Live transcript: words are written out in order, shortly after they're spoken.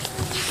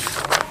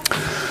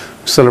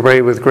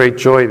celebrate with great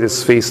joy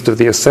this feast of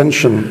the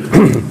Ascension.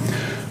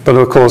 But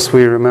of course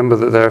we remember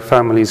that there are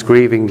families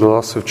grieving the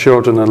loss of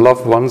children and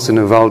loved ones in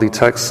Uvalde,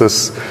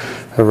 Texas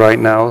right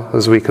now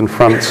as we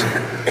confront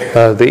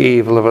the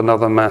evil of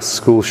another mass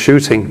school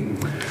shooting.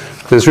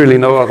 There's really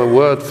no other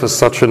word for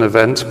such an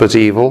event but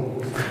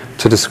evil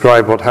to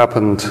describe what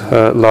happened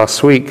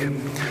last week.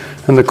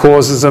 And the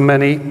causes are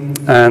many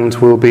and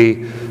will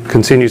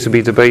continue to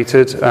be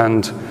debated,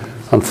 and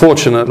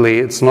unfortunately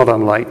it's not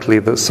unlikely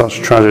that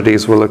such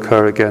tragedies will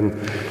occur again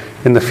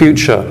in the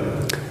future.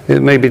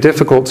 It may be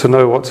difficult to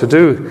know what to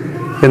do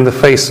in the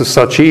face of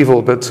such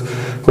evil, but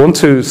I want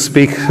to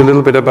speak a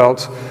little bit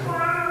about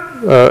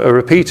a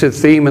repeated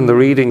theme in the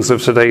readings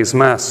of today's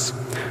Mass,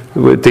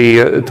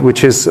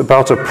 which is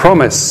about a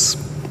promise.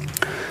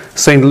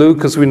 St.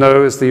 Luke, as we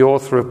know, is the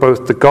author of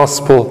both the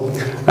Gospel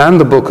and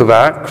the book of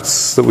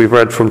Acts that we've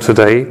read from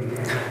today.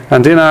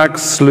 And in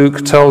Acts,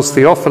 Luke tells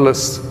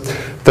Theophilus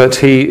that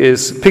he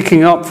is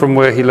picking up from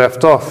where he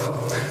left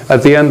off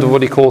at the end of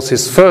what he calls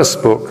his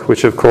first book,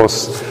 which of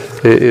course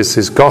is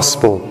his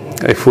Gospel.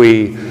 If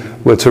we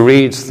were to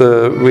read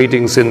the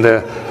readings in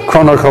their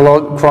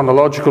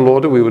chronological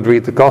order, we would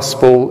read the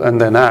Gospel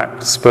and then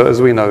Acts. But as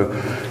we know,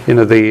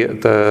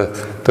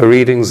 the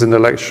readings in the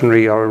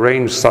lectionary are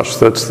arranged such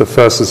that the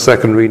first and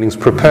second readings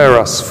prepare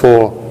us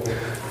for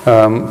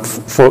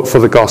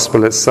the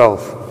Gospel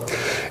itself.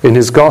 In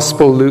his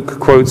Gospel, Luke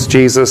quotes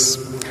Jesus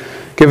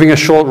giving a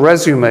short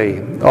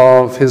resume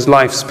of his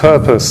life's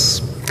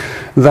purpose,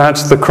 that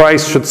the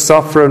Christ should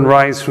suffer and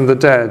rise from the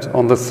dead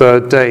on the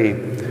third day,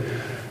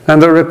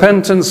 and that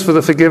repentance for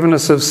the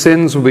forgiveness of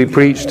sins will be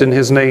preached in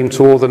his name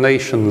to all the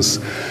nations.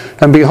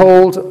 And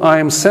behold, I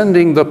am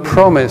sending the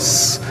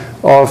promise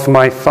of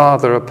my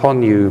Father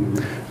upon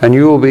you, and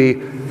you will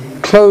be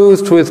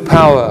clothed with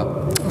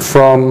power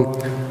from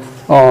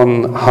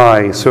on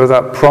high. So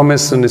that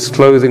promise and his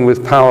clothing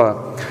with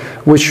power,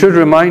 which should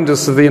remind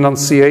us of the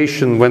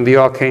Annunciation when the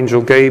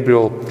Archangel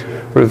Gabriel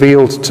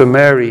revealed to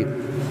Mary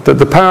that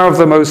the power of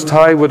the Most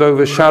High would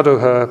overshadow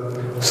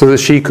her so that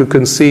she could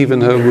conceive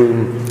in her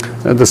womb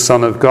the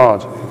Son of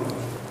God.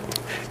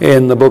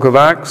 In the book of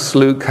Acts,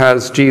 Luke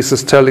has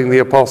Jesus telling the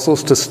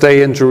apostles to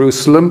stay in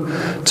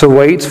Jerusalem to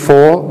wait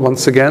for,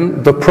 once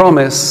again, the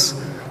promise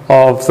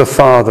of the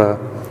Father.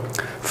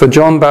 For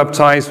John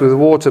baptized with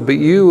water, but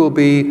you will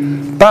be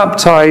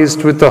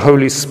baptized with the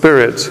Holy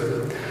Spirit.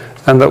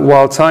 And that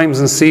while times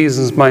and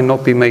seasons might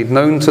not be made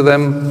known to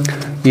them,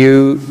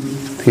 you,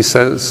 he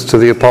says to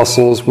the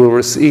apostles, will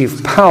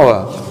receive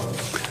power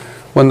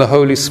when the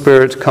Holy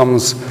Spirit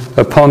comes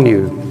upon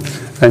you,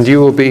 and you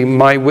will be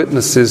my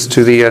witnesses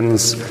to the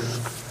ends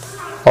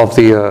of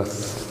the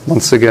earth.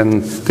 Once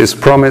again, this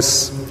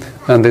promise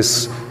and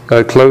this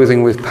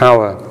clothing with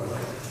power.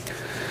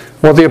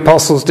 What the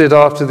apostles did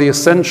after the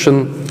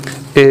Ascension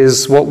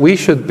is what we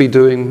should be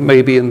doing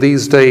maybe in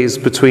these days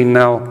between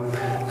now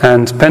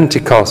and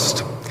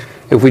Pentecost.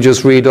 If we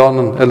just read on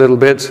a little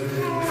bit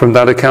from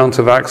that account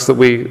of Acts that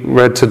we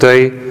read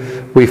today,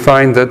 we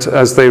find that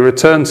as they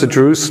returned to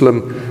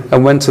Jerusalem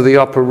and went to the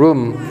upper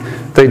room,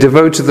 they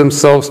devoted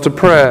themselves to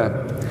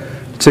prayer,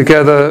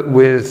 together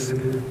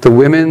with the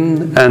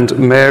women and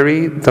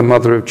Mary, the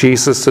mother of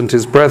Jesus, and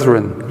his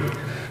brethren.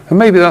 And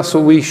maybe that's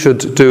what we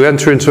should do,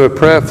 enter into a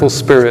prayerful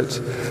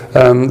spirit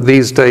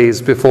these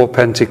days before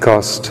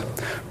Pentecost,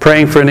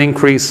 praying for an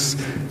increase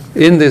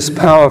in this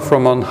power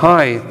from on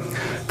high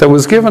that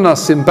was given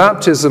us in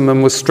baptism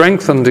and was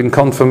strengthened in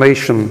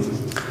confirmation,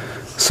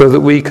 so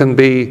that we can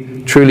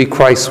be truly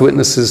Christ's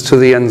witnesses to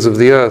the ends of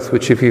the earth,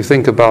 which, if you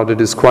think about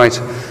it, is quite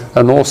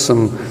an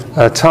awesome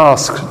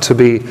task to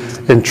be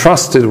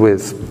entrusted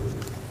with.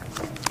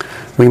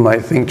 We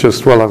might think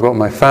just, well, I've got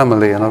my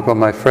family and I've got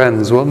my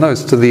friends. Well, no,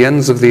 it's to the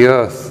ends of the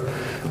earth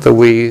that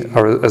we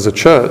are, as a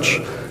church,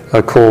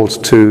 are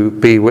called to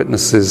be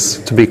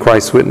witnesses, to be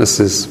Christ's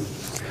witnesses.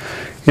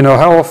 You know,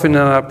 how often in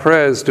our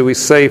prayers do we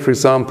say, for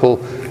example,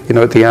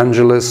 at the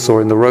Angelus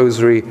or in the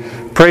Rosary,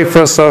 pray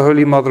for us, our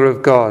Holy Mother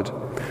of God,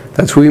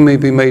 that we may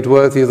be made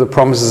worthy of the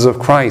promises of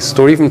Christ.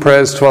 Or even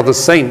prayers to other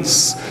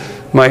saints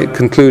might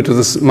conclude with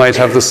this, might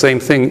have the same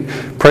thing.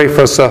 Pray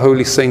for us, our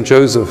Holy Saint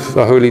Joseph,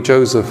 our Holy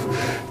Joseph,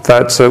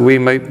 that we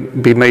may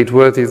be made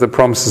worthy of the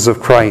promises of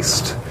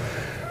Christ.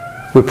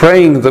 We're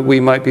praying that we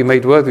might be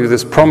made worthy of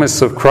this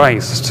promise of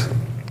Christ.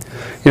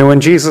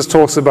 When Jesus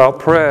talks about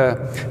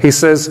prayer, he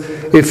says,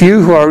 if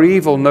you who are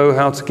evil know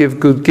how to give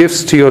good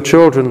gifts to your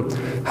children,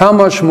 how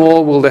much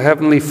more will the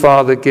Heavenly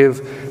Father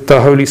give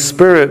the Holy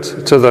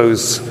Spirit to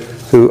those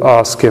who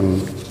ask him?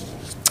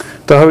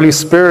 The Holy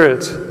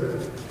Spirit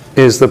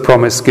is the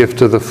promised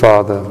gift of the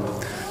Father.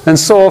 And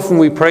so often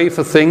we pray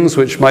for things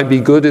which might be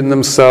good in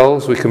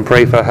themselves. We can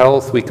pray for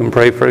health, we can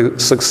pray for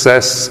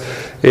success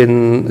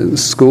in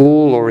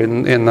school or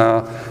in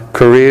our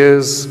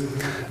careers.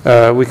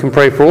 We can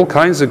pray for all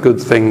kinds of good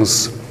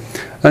things,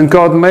 and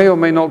God may or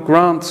may not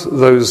grant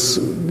those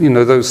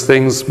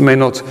things, may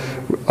not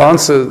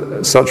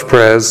answer such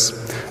prayers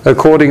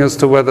according as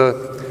to whether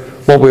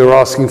what we are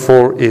asking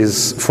for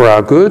is for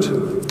our good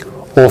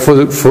or for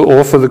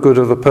the good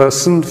of the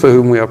person for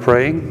whom we are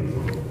praying.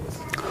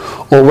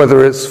 or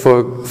whether it's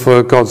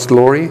for God's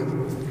glory,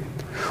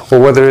 or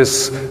whether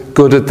it's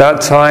good at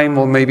that time,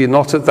 or maybe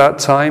not at that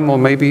time, or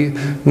maybe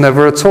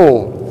never at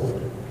all.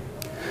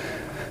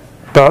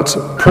 But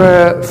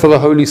prayer for the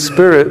Holy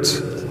Spirit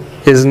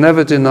is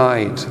never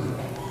denied.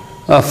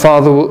 Our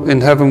Father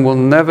in heaven will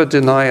never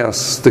deny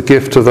us the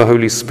gift of the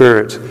Holy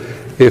Spirit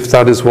if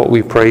that is what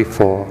we pray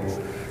for.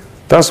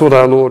 That's what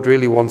our Lord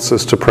really wants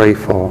us to pray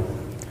for.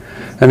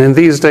 And in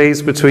these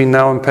days between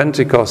now and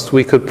Pentecost,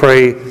 we could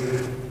pray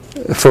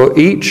for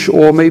each,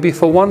 or maybe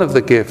for one of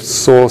the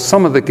gifts, or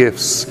some of the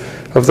gifts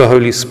of the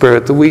Holy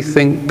Spirit that we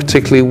think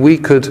particularly we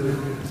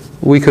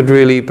could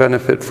really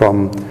benefit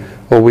from,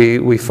 or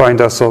we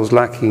find ourselves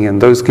lacking in.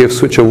 Those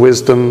gifts which are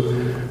wisdom,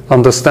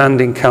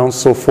 understanding,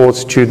 counsel,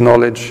 fortitude,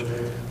 knowledge,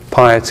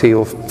 piety,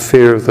 or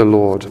fear of the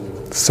Lord.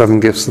 The 7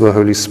 gifts of the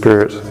Holy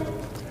Spirit.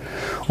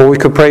 Or we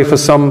could pray for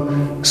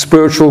some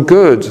spiritual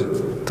good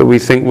that we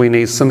think we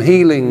need, some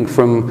healing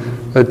from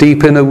a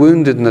deep inner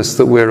woundedness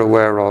that we're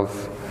aware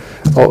of,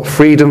 or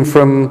freedom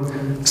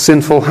from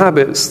sinful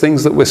habits,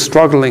 things that we're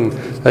struggling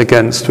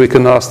against. We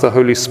can ask the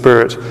Holy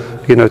Spirit,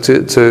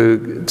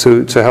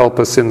 to help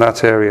us in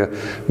that area.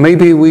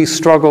 Maybe we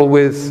struggle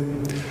with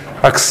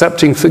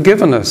accepting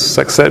forgiveness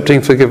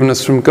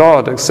from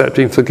God,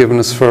 accepting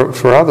forgiveness from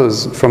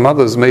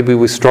others. Maybe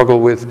we struggle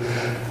with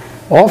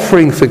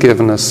offering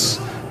forgiveness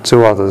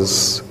to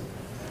others.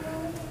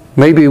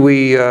 Maybe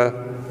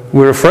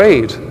we're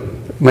afraid.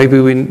 Maybe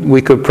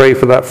we could pray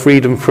for that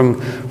freedom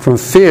from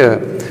fear.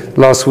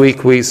 Last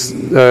week we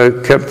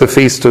kept the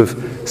feast of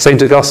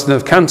St. Augustine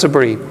of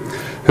Canterbury,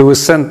 who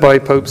was sent by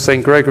Pope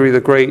St. Gregory the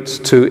Great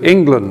to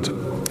England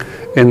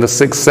in the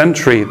 6th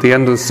century. At the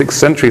end of the 6th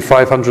century,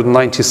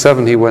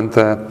 597, he went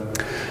there.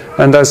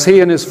 And as he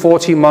and his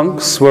 40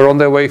 monks were on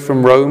their way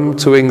from Rome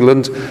to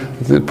England,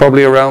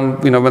 probably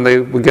around, when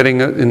they were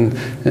getting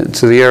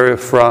into the area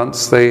of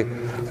France, they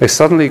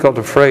suddenly got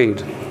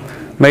afraid.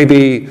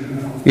 Maybe,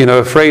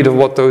 afraid of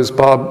what those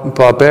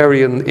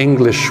barbarian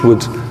English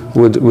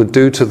would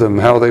do to them,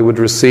 how they would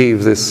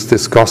receive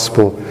this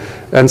gospel.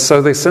 And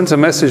so they sent a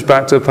message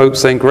back to Pope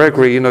St.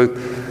 Gregory,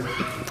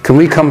 can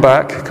we come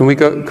back? Can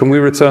we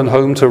return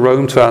home to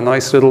Rome, to our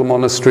nice little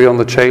monastery on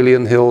the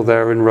Caelian Hill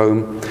there in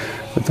Rome,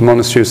 at the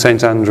monastery of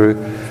St. Andrew?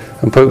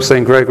 And Pope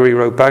St. Gregory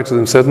wrote back to them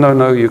and said,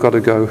 no, you've got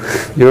to go.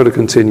 You've got to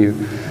continue.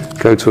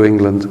 Go to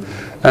England.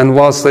 And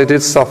whilst they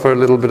did suffer a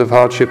little bit of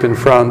hardship in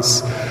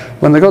France,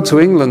 when they got to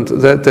England,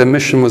 their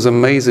mission was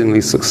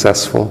amazingly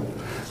successful.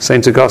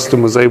 St.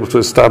 Augustine was able to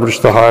establish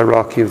the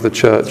hierarchy of the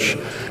church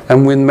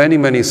and win many,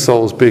 many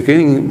souls,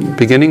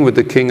 beginning with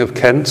the King of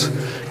Kent,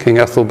 King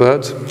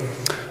Ethelbert,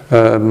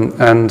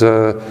 and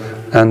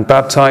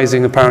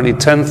baptizing apparently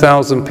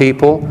 10,000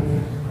 people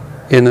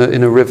in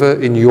a river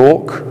in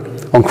York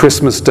on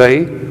Christmas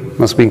Day.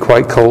 Must have been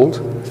quite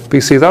cold. But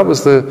you see, that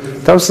was the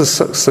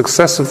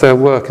success of their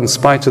work, in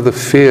spite of the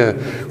fear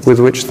with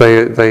which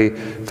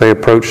they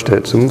approached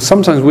it. And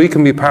sometimes we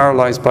can be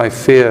paralyzed by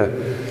fear,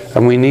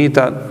 and we need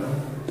that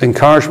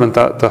encouragement,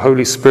 that the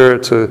Holy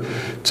Spirit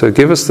to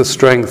give us the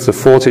strength, the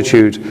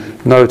fortitude,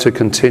 to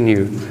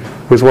continue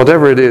with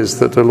whatever it is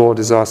that the Lord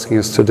is asking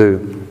us to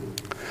do.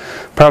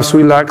 Perhaps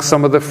we lack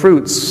some of the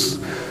fruits,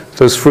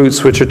 those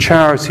fruits which are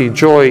charity,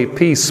 joy,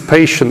 peace,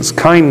 patience,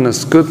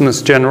 kindness,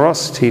 goodness,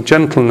 generosity,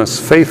 gentleness,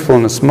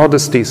 faithfulness,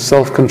 modesty,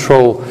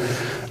 self-control,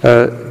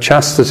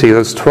 chastity,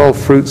 those 12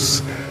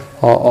 fruits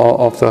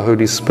of the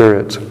Holy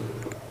Spirit.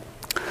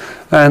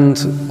 And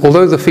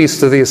although the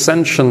Feast of the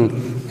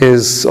Ascension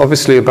is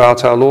obviously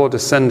about our Lord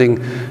ascending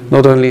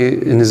not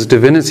only in his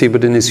divinity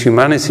but in his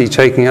humanity,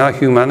 taking our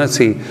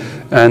humanity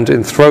and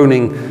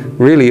enthroning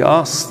really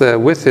us there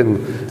with him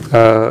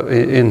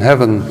in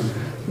heaven,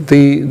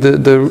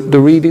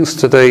 the readings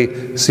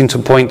today seem to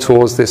point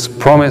towards this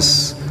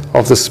promise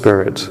of the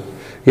Spirit.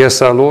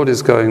 Yes, our Lord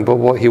is going, but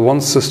what he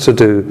wants us to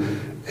do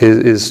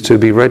is to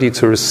be ready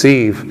to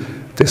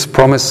receive this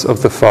promise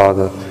of the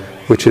Father,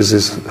 which is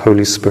his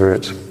Holy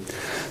Spirit.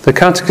 The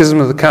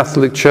Catechism of the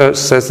Catholic Church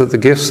says that the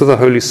gifts of the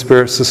Holy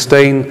Spirit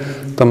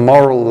sustain the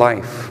moral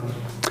life.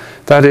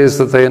 That is,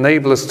 that they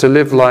enable us to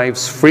live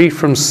lives free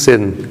from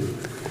sin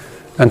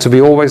and to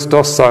be always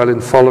docile in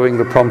following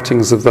the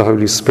promptings of the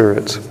Holy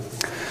Spirit.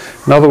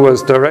 In other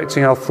words,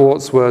 directing our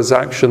thoughts, words,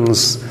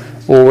 actions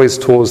always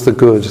towards the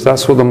good.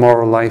 That's what the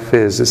moral life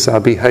is. It's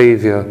our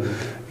behavior.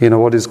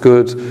 What is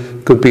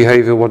good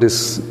behavior, what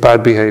is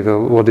bad behavior,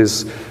 what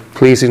is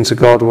pleasing to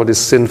God, what is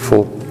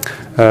sinful.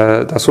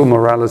 That's what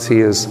morality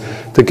is.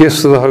 The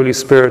gifts of the Holy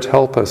Spirit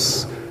help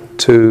us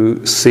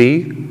to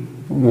see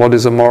what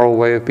is a moral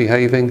way of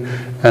behaving,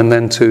 and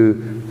then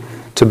to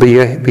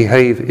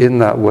behave in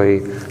that way,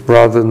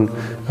 rather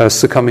than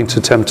succumbing to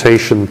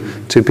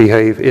temptation to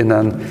behave in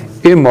an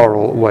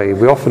immoral way.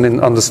 We often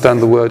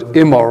understand the word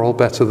immoral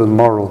better than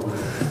moral,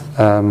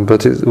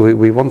 but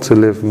we want to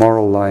live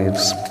moral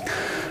lives.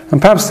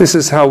 And perhaps this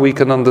is how we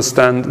can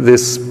understand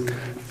this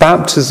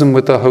baptism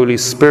with the Holy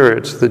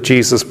Spirit that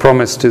Jesus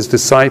promised his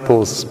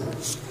disciples,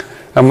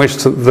 and which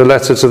the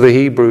letter to the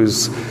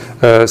Hebrews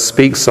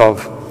speaks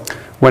of,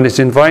 when it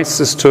invites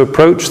us to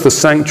approach the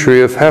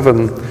sanctuary of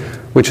heaven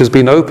which has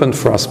been opened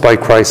for us by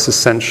Christ's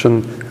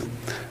ascension,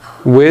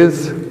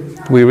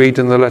 we read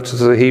in the letter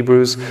to the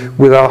Hebrews,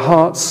 with our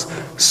hearts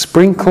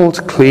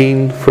sprinkled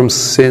clean from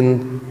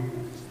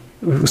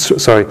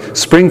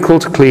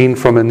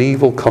an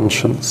evil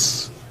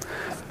conscience,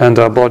 and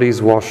our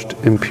bodies washed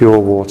in pure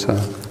water.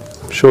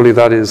 Surely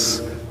that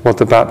is what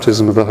the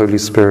baptism of the Holy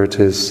Spirit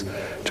is,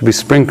 to be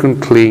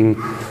sprinkled clean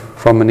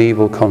from an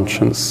evil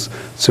conscience,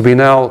 to be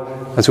now,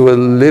 as it were,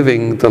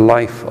 living the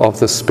life of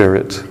the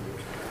Spirit,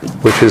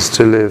 which is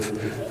to live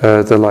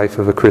the life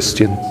of a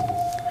Christian.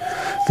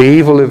 The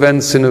evil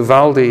events in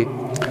Uvalde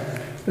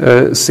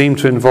seem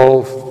to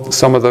involve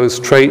some of those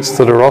traits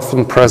that are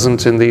often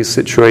present in these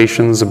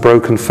situations: a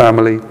broken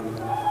family,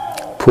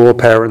 poor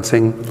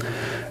parenting,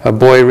 a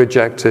boy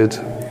rejected,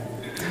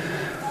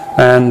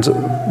 and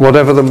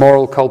whatever the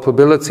moral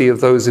culpability of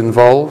those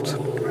involved.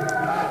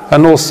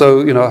 And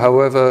also,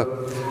 however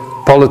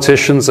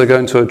politicians are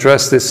going to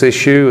address this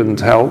issue, and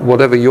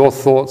whatever your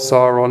thoughts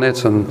are on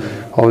it, and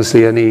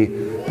obviously any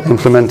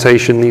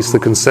implementation needs the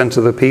consent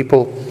of the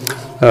people.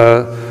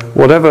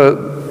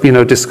 Whatever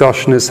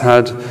discussion is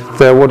had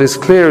there, what is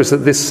clear is that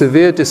this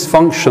severe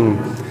dysfunction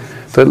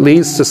that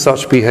leads to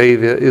such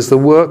behavior is the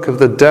work of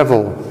the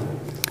devil,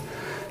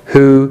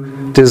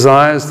 who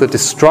desires the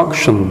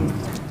destruction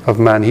of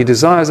man. He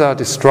desires our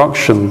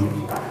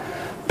destruction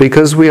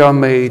because we are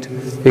made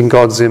in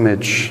God's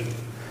image,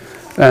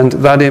 and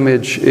that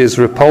image is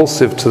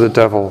repulsive to the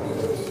devil,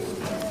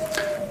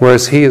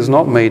 whereas he is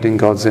not made in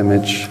God's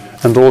image,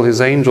 and all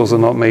his angels are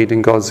not made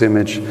in God's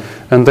image,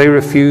 and they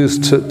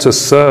refused to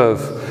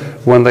serve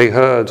when they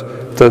heard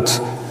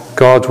that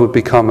God would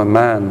become a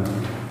man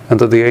and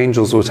that the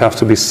angels would have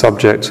to be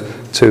subject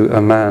to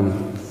a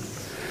man.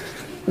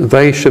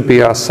 They should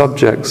be our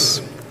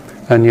subjects,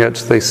 and yet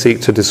they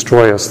seek to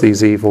destroy us,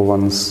 these evil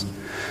ones.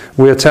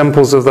 We are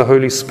temples of the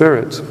Holy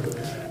Spirit,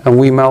 and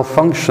we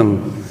malfunction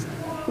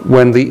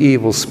when the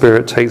evil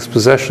spirit takes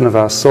possession of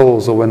our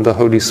souls, or when the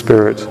Holy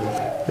Spirit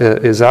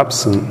is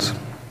absent.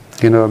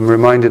 I'm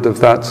reminded of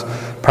that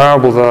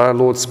parable that our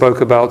Lord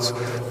spoke about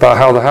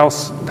how the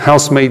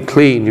house made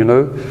clean,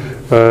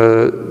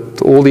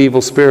 all the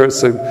evil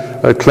spirits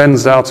are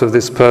cleansed out of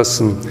this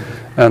person,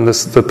 and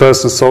the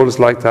person's soul is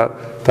like that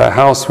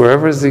house where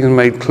everything is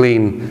made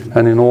clean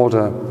and in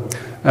order.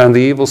 And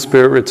the evil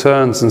spirit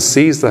returns and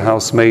sees the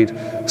house made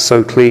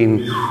so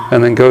clean,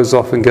 and then goes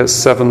off and gets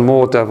 7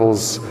 more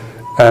devils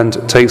and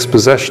takes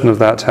possession of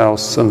that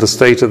house, and the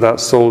state of that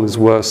soul is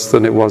worse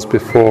than it was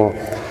before.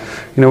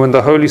 When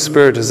the Holy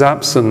Spirit is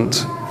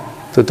absent,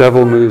 the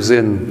devil moves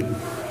in,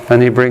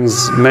 and he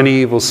brings many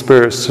evil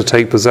spirits to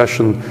take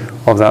possession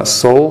of that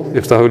soul.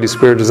 If the Holy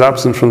Spirit is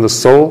absent from the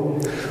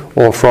soul,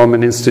 or from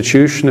an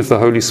institution, if the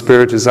Holy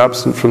Spirit is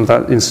absent from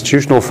that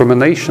institution, or from a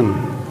nation,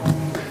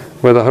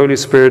 where the Holy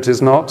Spirit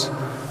is not,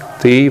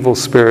 the evil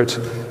spirit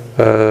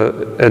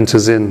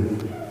enters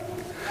in.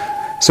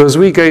 So as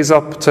we gaze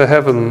up to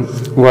heaven,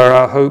 where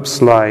our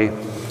hopes lie,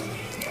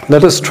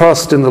 let us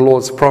trust in the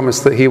Lord's promise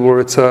that he will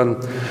return,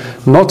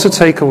 not to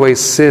take away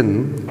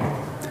sin.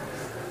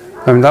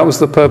 That was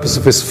the purpose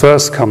of his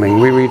first coming.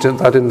 We read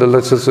that in the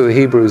letter to the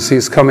Hebrews.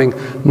 He's coming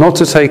not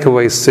to take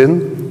away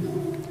sin.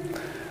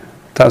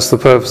 That's the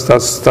purpose.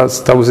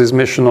 That was his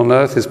mission on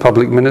earth, his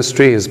public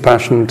ministry, his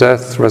passion,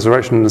 death,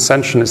 resurrection, and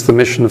ascension. It's the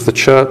mission of the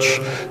church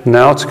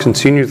now to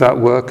continue that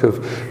work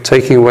of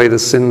taking away the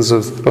sins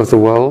of the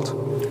world.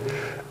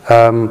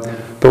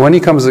 But when he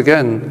comes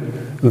again,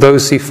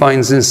 those he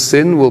finds in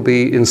sin will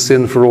be in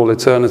sin for all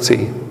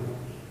eternity.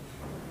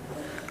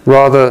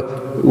 Rather,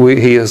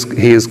 he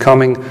is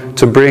coming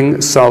to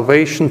bring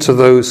salvation to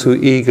those who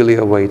eagerly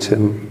await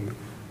him.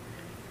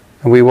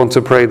 And we want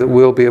to pray that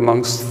we'll be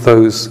amongst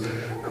those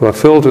who are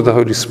filled with the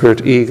Holy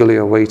Spirit, eagerly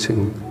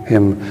awaiting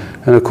him.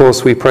 And of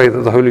course, we pray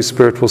that the Holy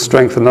Spirit will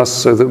strengthen us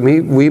so that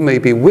we may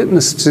be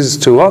witnesses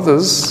to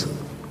others,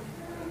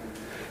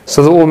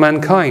 so that all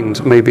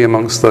mankind may be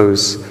amongst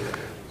those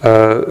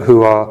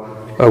who are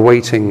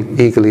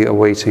eagerly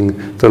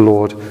awaiting the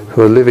Lord,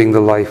 who are living the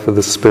life of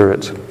the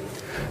Spirit.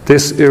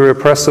 This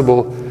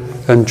irrepressible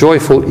and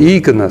joyful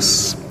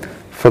eagerness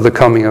for the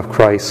coming of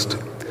Christ,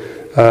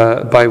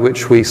 by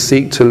which we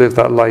seek to live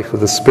that life of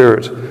the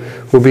Spirit,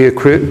 will be a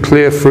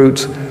clear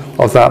fruit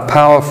of that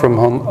power from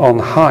on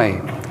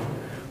high,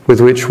 with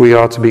which we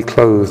are to be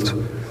clothed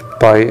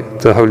by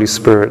the Holy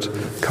Spirit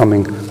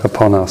coming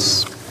upon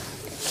us.